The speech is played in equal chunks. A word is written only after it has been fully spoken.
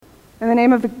In the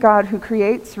name of the God who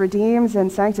creates, redeems,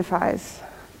 and sanctifies.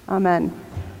 Amen.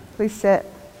 Please sit.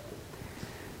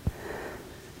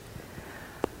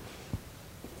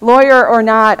 Lawyer or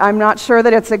not, I'm not sure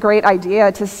that it's a great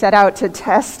idea to set out to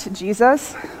test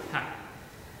Jesus.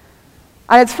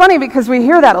 And it's funny because we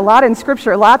hear that a lot in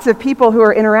Scripture. Lots of people who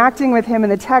are interacting with him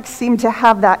in the text seem to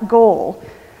have that goal.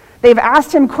 They've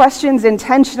asked him questions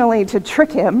intentionally to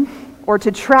trick him or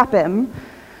to trap him,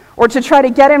 or to try to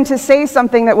get him to say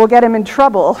something that will get him in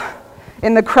trouble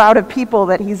in the crowd of people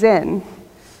that he's in.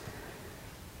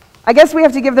 I guess we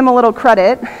have to give them a little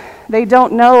credit. They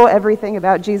don't know everything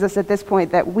about Jesus at this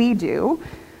point that we do.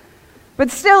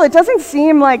 But still, it doesn't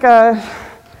seem like a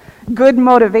good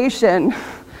motivation,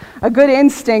 a good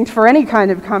instinct for any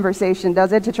kind of conversation,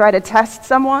 does it? To try to test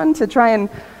someone, to try and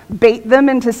bait them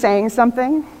into saying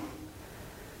something.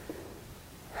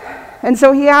 And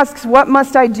so he asks, what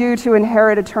must I do to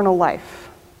inherit eternal life?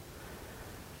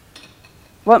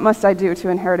 What must I do to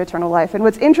inherit eternal life? And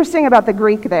what's interesting about the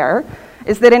Greek there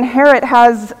is that inherit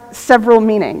has several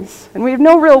meanings. And we have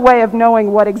no real way of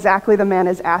knowing what exactly the man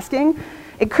is asking.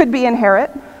 It could be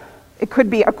inherit. It could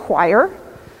be acquire.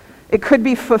 It could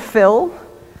be fulfill.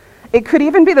 It could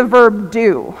even be the verb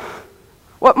do.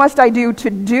 What must I do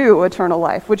to do eternal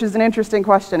life? Which is an interesting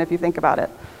question if you think about it.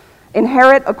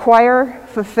 Inherit, acquire,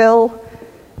 fulfill,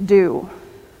 do.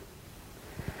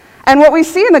 And what we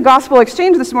see in the gospel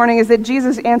exchange this morning is that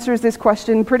Jesus answers this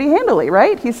question pretty handily,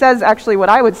 right? He says actually what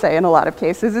I would say in a lot of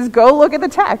cases is go look at the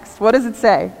text. What does it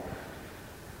say?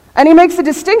 And he makes a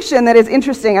distinction that is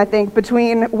interesting, I think,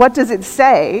 between what does it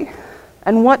say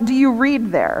and what do you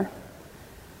read there?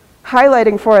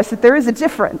 Highlighting for us that there is a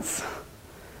difference.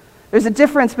 There's a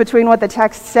difference between what the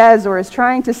text says or is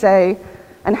trying to say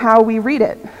and how we read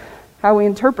it, how we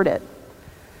interpret it.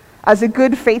 As a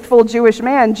good, faithful Jewish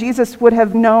man, Jesus would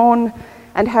have known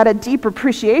and had a deep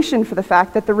appreciation for the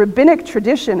fact that the rabbinic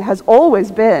tradition has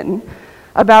always been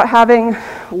about having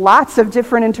lots of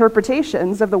different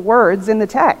interpretations of the words in the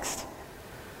text.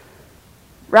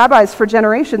 Rabbis for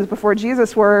generations before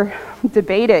Jesus were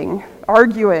debating,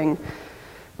 arguing,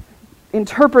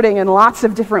 interpreting in lots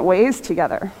of different ways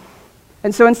together.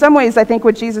 And so in some ways, I think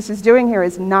what Jesus is doing here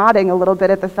is nodding a little bit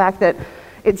at the fact that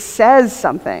it says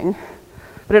something,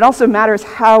 but it also matters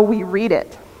how we read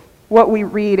it, what we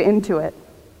read into it.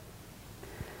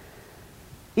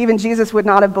 Even Jesus would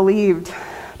not have believed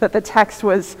that the text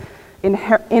was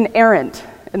inerrant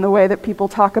in the way that people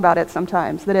talk about it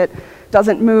sometimes, that it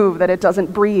doesn't move, that it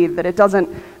doesn't breathe, that it doesn't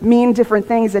mean different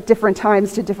things at different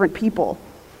times to different people.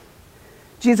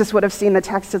 Jesus would have seen the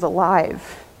text as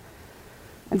alive.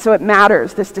 And so it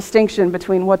matters, this distinction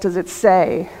between what does it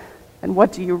say and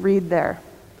what do you read there.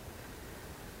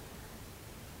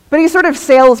 But he sort of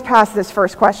sails past this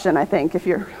first question, I think, if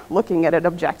you're looking at it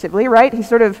objectively, right? He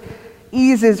sort of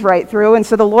eases right through, and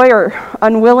so the lawyer,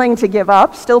 unwilling to give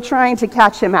up, still trying to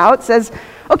catch him out, says,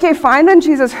 okay, fine then,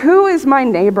 Jesus, who is my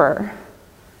neighbor?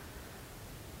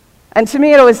 And to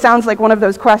me, it always sounds like one of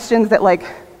those questions that, like,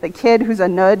 the kid who's a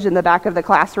nudge in the back of the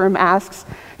classroom asks.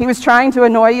 He was trying to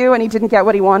annoy you, and he didn't get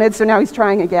what he wanted, so now he's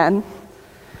trying again.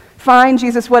 Fine,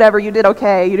 Jesus, whatever, you did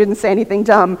okay, you didn't say anything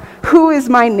dumb. Who is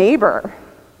my neighbor?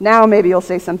 Now maybe you'll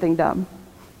say something dumb.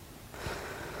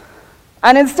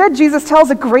 And instead, Jesus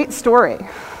tells a great story.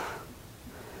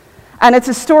 And it's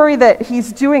a story that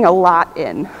he's doing a lot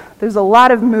in. There's a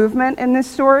lot of movement in this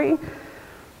story.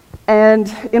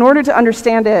 And in order to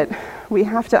understand it, we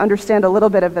have to understand a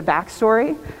little bit of the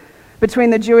backstory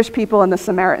between the Jewish people and the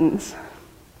Samaritans.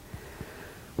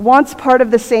 Once part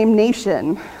of the same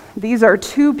nation, these are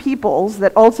two peoples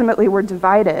that ultimately were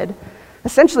divided,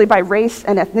 essentially by race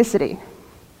and ethnicity.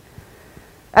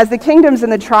 As the kingdoms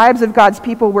and the tribes of God's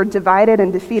people were divided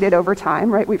and defeated over time,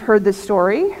 right? We've heard this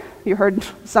story. You heard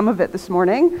some of it this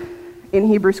morning in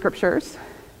Hebrew scriptures.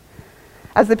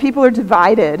 As the people are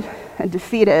divided and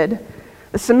defeated,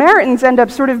 the Samaritans end up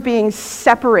sort of being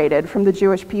separated from the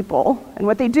Jewish people. And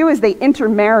what they do is they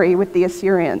intermarry with the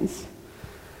Assyrians.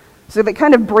 So they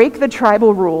kind of break the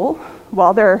tribal rule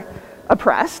while they're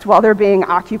oppressed, while they're being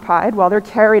occupied, while they're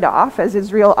carried off, as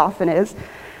Israel often is.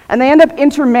 And they end up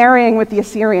intermarrying with the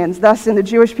Assyrians, thus, in the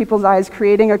Jewish people's eyes,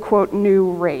 creating a, quote,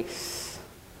 new race.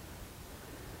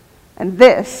 And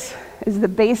this is the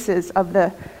basis of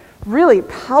the really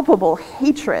palpable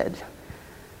hatred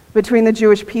between the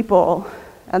Jewish people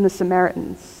and the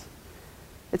Samaritans.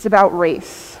 It's about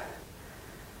race.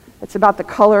 It's about the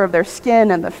color of their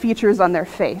skin and the features on their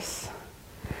face.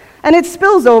 And it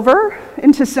spills over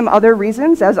into some other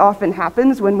reasons, as often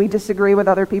happens when we disagree with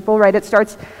other people, right? It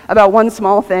starts about one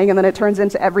small thing, and then it turns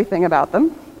into everything about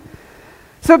them.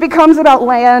 So it becomes about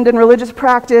land and religious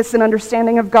practice and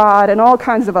understanding of God and all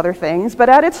kinds of other things. But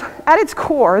at its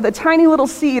core, the tiny little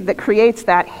seed that creates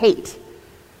that hate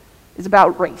is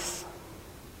about race.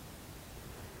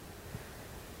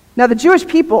 Now, the Jewish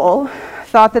people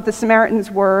thought that the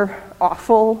Samaritans were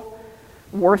awful,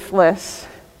 worthless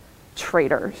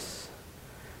traitors.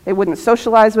 They wouldn't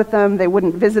socialize with them. They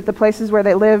wouldn't visit the places where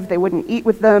they lived. They wouldn't eat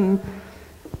with them.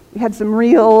 We had some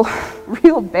real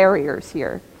barriers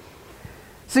here.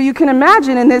 So you can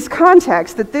imagine in this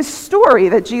context that this story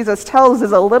that Jesus tells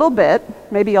is a little bit,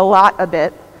 maybe a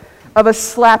bit, of a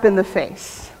slap in the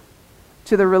face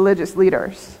to the religious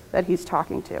leaders that he's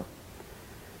talking to.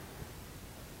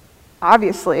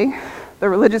 Obviously, the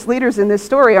religious leaders in this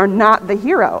story are not the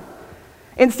hero.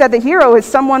 Instead, the hero is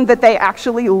someone that they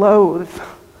actually loathe,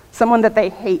 someone that they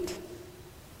hate.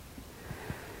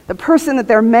 The person that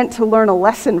they're meant to learn a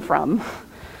lesson from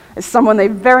is someone they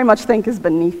very much think is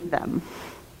beneath them.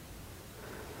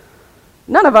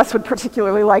 None of us would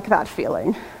particularly like that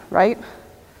feeling, right?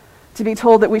 To be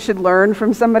told that we should learn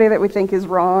from somebody that we think is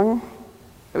wrong,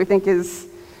 that we think is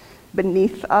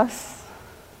beneath us.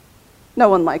 No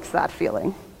one likes that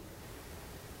feeling.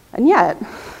 And yet,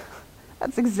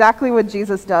 that's exactly what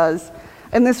Jesus does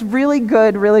in this really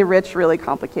good, really rich, really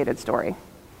complicated story.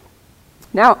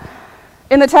 Now,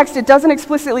 in the text, it doesn't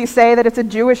explicitly say that it's a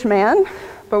Jewish man,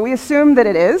 but we assume that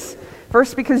it is.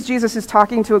 First, because Jesus is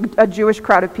talking to a Jewish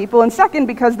crowd of people, and second,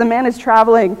 because the man is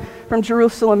traveling from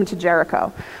Jerusalem to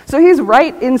Jericho. So he's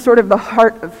right in sort of the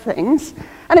heart of things.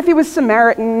 And if he was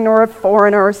Samaritan or a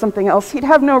foreigner or something else, he'd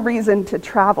have no reason to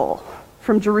travel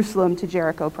from Jerusalem to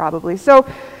Jericho, probably. So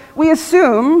we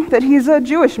assume that he's a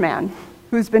Jewish man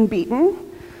who's been beaten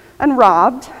and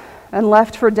robbed and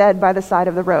left for dead by the side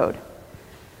of the road.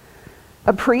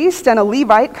 A priest and a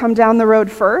Levite come down the road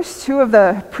first, two of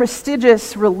the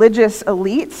prestigious religious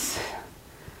elites,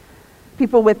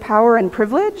 people with power and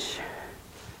privilege,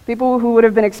 people who would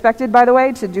have been expected, by the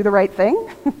way, to do the right thing,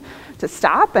 to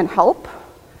stop and help.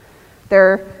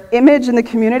 Their image in the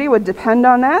community would depend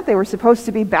on that. They were supposed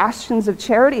to be bastions of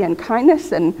charity and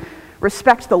kindness and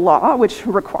respect the law, which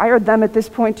required them at this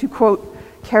point to, quote,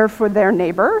 care for their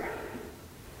neighbor.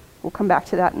 We'll come back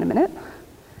to that in a minute.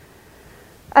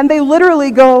 And they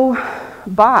literally go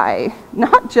by,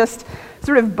 not just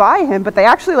sort of by him, but they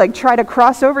actually try to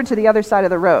cross over to the other side of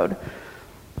the road.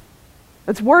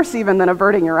 It's worse even than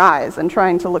averting your eyes and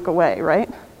trying to look away, right?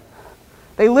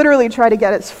 They literally try to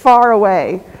get as far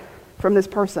away from this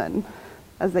person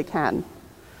as they can.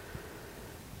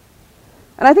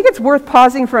 And I think it's worth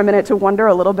pausing for a minute to wonder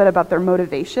a little bit about their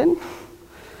motivation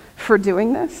for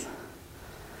doing this.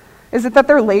 Is it that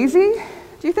they're lazy,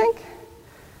 do you think?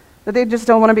 That they just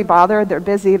don't want to be bothered, they're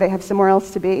busy, they have somewhere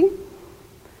else to be?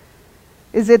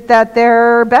 Is it that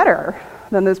they're better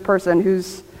than this person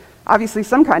who's obviously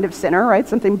some kind of sinner, right?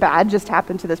 Something bad just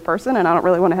happened to this person and I don't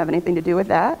really want to have anything to do with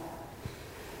that.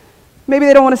 Maybe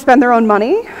they don't want to spend their own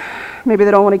money. Maybe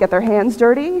they don't want to get their hands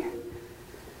dirty.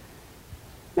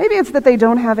 Maybe it's that they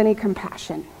don't have any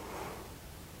compassion.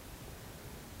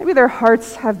 Maybe their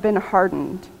hearts have been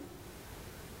hardened.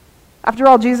 After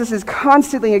all, Jesus is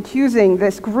constantly accusing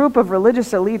this group of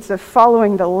religious elites of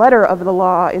following the letter of the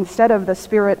law instead of the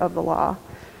spirit of the law,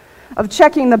 of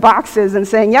checking the boxes and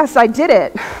saying, yes, I did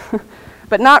it,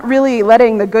 but not really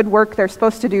letting the good work they're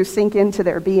supposed to do sink into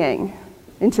their being,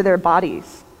 into their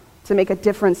bodies, to make a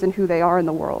difference in who they are in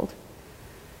the world.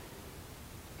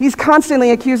 He's constantly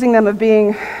accusing them of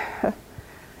being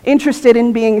interested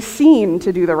in being seen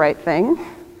to do the right thing,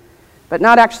 but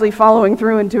not actually following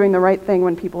through and doing the right thing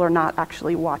when people are not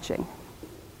actually watching.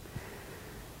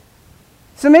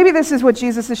 So maybe this is what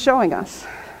Jesus is showing us,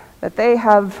 that they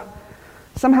have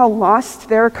somehow lost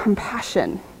their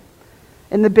compassion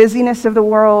in the busyness of the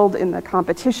world, in the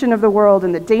competition of the world,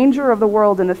 in the danger of the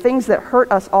world, in the things that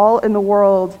hurt us all in the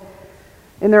world,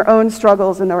 in their own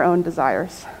struggles and their own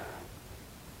desires.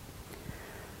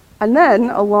 And then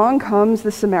along comes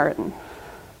the Samaritan,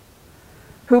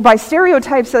 who by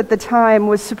stereotypes at the time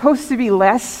was supposed to be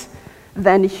less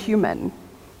than human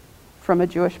from a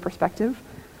Jewish perspective,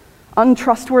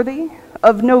 untrustworthy,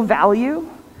 of no value.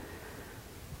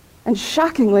 And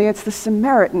shockingly, it's the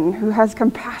Samaritan who has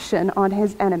compassion on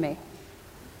his enemy,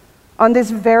 on this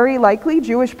very likely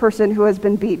Jewish person who has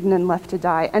been beaten and left to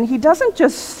die. And he doesn't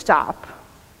just stop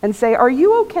and say, "Are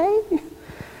you okay?"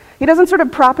 He doesn't sort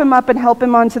of prop him up and help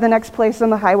him on to the next place on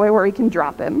the highway where he can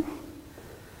drop him.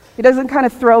 He doesn't kind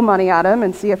of throw money at him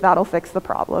and see if that'll fix the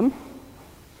problem.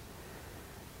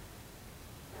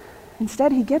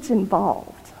 Instead, he gets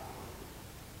involved.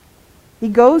 He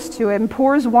goes to him,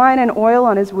 pours wine and oil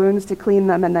on his wounds to clean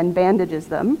them, and then bandages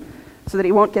them so that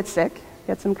he won't get sick,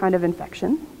 get some kind of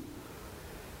infection.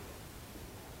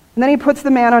 And then he puts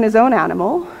the man on his own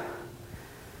animal,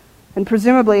 and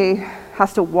presumably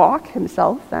has to walk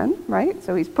himself then, right?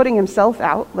 So he's putting himself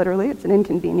out, literally. It's an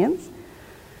inconvenience.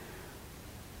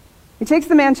 He takes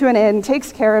the man to an inn,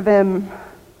 takes care of him,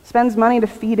 spends money to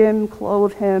feed him,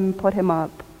 clothe him, put him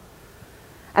up.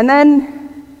 And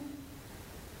then,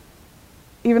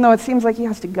 even though it seems like he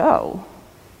has to go,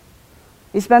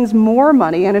 he spends more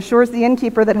money and assures the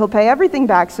innkeeper that he'll pay everything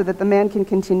back so that the man can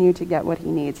continue to get what he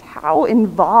needs. How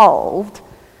involved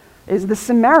is the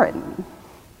Samaritan?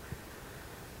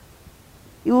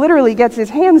 He literally gets his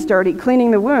hands dirty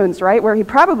cleaning the wounds, right? Where he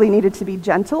probably needed to be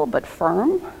gentle but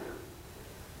firm.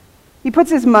 He puts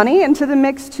his money into the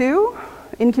mix too,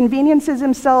 inconveniences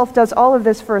himself, does all of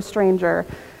this for a stranger.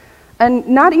 And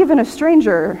not even a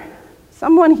stranger,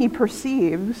 someone he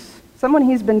perceives, someone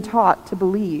he's been taught to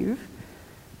believe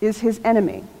is his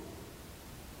enemy.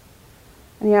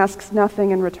 And he asks nothing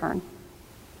in return.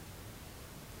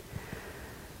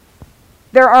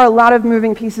 There are a lot of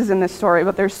moving pieces in this story,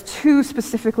 but there's two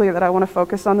specifically that I want to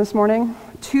focus on this morning.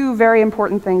 Two very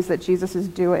important things that Jesus is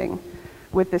doing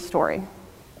with this story.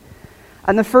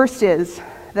 And the first is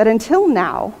that until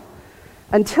now,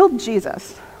 until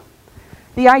Jesus,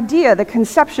 the idea, the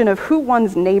conception of who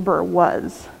one's neighbor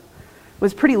was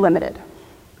pretty limited.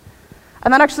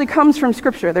 And that actually comes from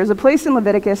Scripture. There's a place in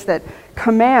Leviticus that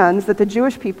commands that the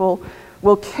Jewish people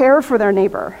will care for their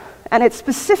neighbor. And it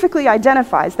specifically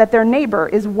identifies that their neighbor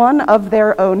is one of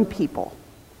their own people.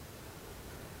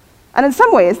 And in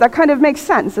some ways, that kind of makes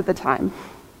sense at the time,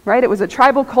 right? It was a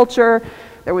tribal culture.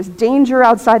 There was danger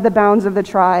outside the bounds of the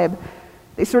tribe.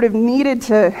 They sort of needed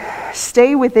to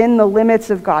stay within the limits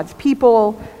of God's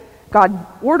people. God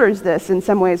orders this in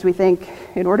some ways, we think,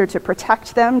 in order to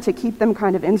protect them, to keep them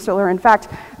kind of insular. In fact,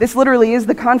 this literally is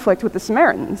the conflict with the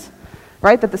Samaritans,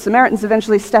 right? That the Samaritans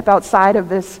eventually step outside of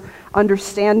this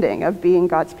understanding of being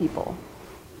God's people.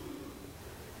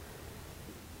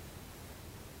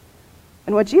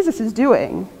 And what Jesus is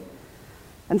doing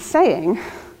and saying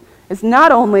is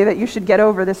not only that you should get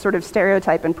over this sort of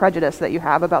stereotype and prejudice that you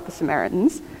have about the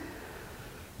Samaritans,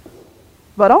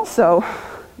 but also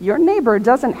your neighbor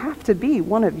doesn't have to be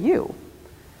one of you.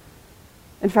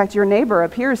 In fact, your neighbor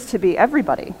appears to be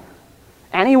everybody,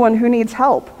 anyone who needs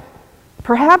help,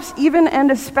 perhaps even and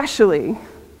especially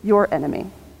your enemy.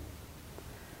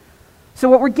 So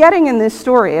what we're getting in this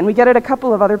story, and we get it a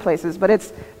couple of other places, but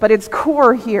its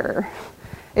core here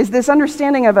is this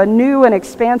understanding of a new and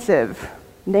expansive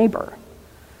neighbor.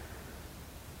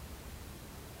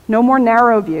 No more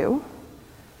narrow view.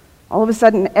 All of a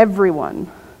sudden,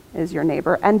 everyone is your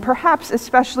neighbor, and perhaps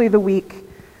especially the weak,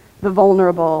 the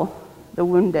vulnerable, the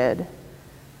wounded,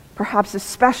 perhaps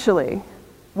especially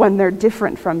when they're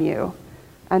different from you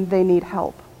and they need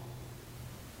help.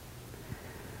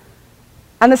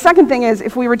 And the second thing is,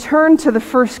 if we return to the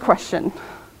first question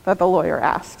that the lawyer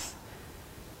asks,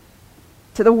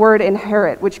 to the word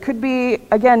inherit, which could be,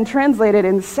 again, translated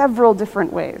in several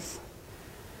different ways.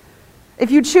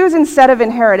 If you choose instead of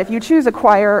inherit, if you choose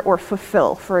acquire or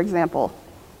fulfill, for example,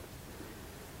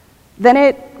 then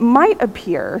it might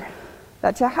appear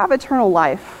that to have eternal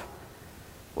life,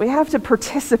 we have to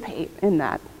participate in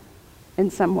that in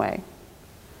some way,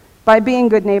 by being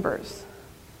good neighbors,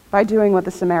 by doing what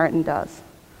the Samaritan does.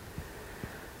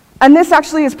 And this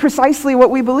actually is precisely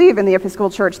what we believe in the Episcopal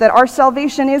Church, that our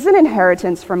salvation is an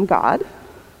inheritance from God,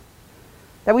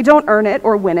 that we don't earn it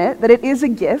or win it, that it is a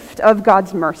gift of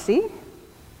God's mercy,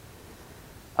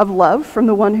 of love from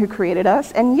the one who created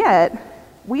us, and yet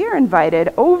we are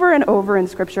invited over and over in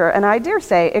Scripture, and I dare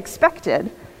say expected,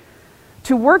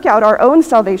 to work out our own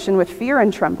salvation with fear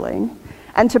and trembling,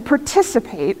 and to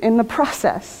participate in the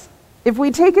process. If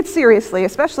we take it seriously,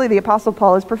 especially the Apostle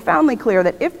Paul is profoundly clear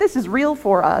that if this is real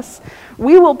for us,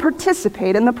 we will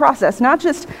participate in the process, not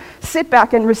just sit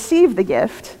back and receive the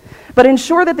gift, but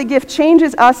ensure that the gift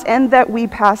changes us and that we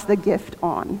pass the gift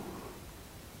on.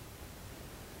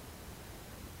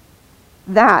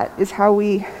 That is how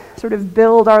we sort of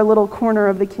build our little corner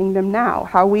of the kingdom now,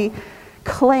 how we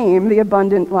claim the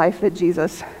abundant life that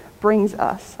Jesus brings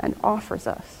us and offers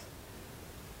us.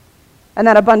 And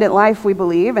that abundant life, we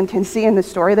believe and can see in the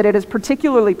story, that it is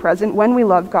particularly present when we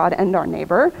love God and our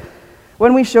neighbor,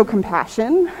 when we show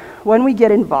compassion, when we get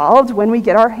involved, when we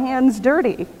get our hands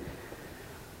dirty.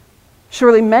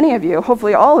 Surely many of you,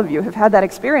 hopefully all of you, have had that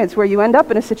experience where you end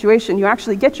up in a situation, you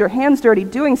actually get your hands dirty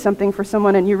doing something for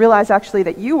someone, and you realize actually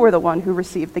that you were the one who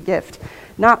received the gift,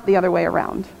 not the other way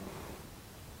around.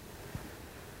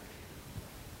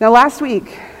 Now, last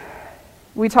week,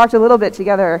 we talked a little bit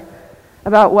together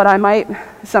about what I might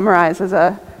summarize as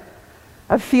a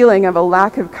a feeling of a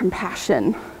lack of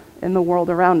compassion in the world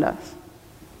around us,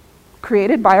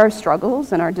 created by our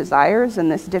struggles and our desires in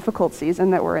this difficult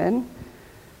season that we're in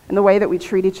the way that we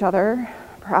treat each other,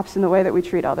 perhaps in the way that we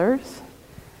treat others.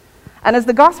 And as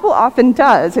the gospel often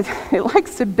does, it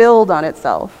likes to build on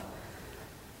itself.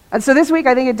 And so this week,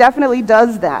 I think it definitely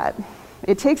does that.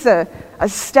 It takes a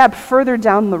step further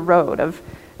down the road of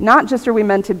not just are we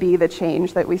meant to be the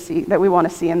change that we want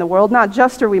to see in the world, not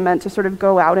just are we meant to sort of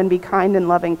go out and be kind and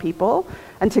loving people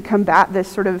and to combat this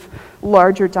sort of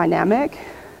larger dynamic.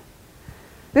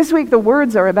 This week, the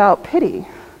words are about pity,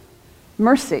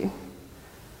 mercy,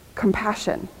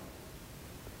 compassion.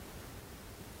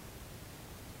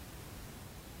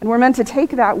 And we're meant to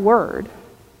take that word,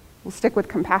 we'll stick with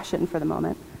compassion for the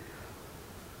moment,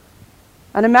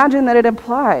 and imagine that it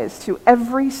applies to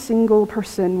every single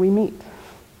person we meet.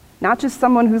 Not just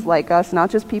someone who's like us, not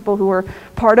just people who are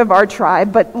part of our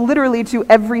tribe, but literally to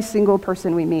every single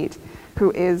person we meet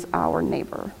who is our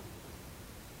neighbor.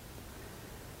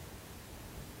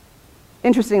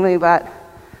 Interestingly, that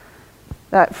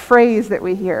phrase that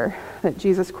we hear, that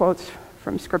Jesus quotes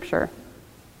from Scripture,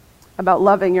 about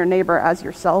loving your neighbor as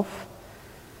yourself,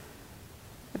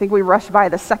 I think we rush by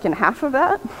the second half of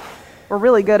that. We're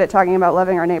really good at talking about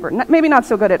loving our neighbor. Maybe not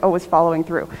so good at always following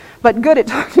through, but good at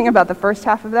talking about the first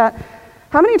half of that.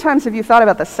 How many times have you thought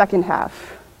about the second half,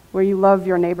 where you love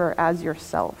your neighbor as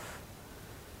yourself?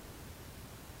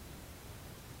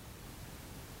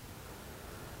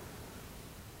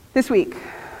 This week,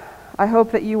 I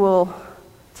hope that you will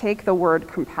take the word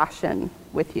compassion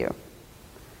with you.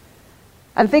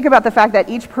 And think about the fact that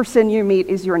each person you meet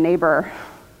is your neighbor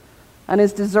and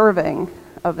is deserving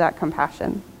of that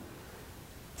compassion.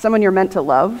 Someone you're meant to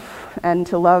love, and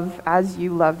to love as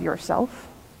you love yourself.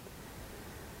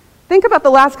 Think about the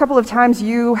last couple of times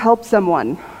you helped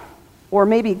someone, or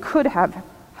maybe could have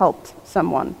helped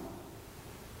someone.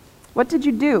 What did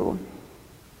you do?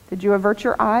 Did you avert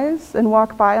your eyes and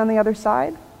walk by on the other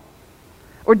side?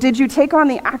 Or did you take on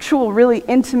the actual really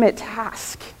intimate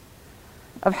task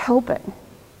of helping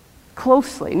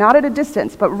closely, not at a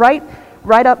distance, but right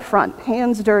up front,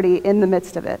 hands dirty in the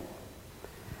midst of it?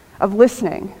 Of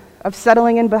listening, of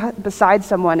settling in beside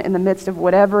someone in the midst of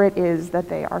whatever it is that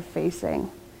they are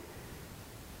facing.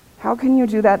 How can you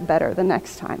do that better the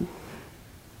next time?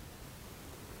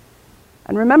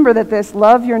 And remember that this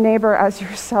love your neighbor as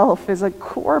yourself is a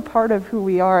core part of who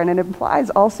we are, and it implies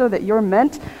also that you're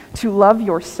meant to love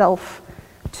yourself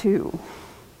too.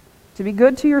 To be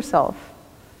good to yourself,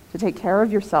 to take care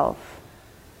of yourself.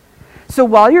 So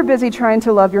while you're busy trying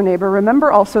to love your neighbor,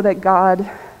 remember also that God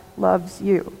loves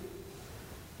you.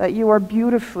 That you are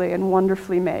beautifully and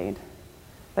wonderfully made,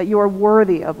 that you are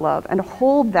worthy of love, and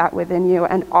hold that within you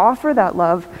and offer that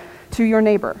love to your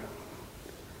neighbor.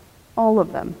 All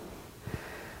of them,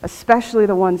 especially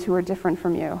the ones who are different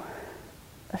from you,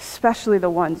 especially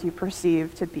the ones you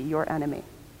perceive to be your enemy.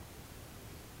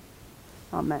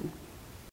 Amen.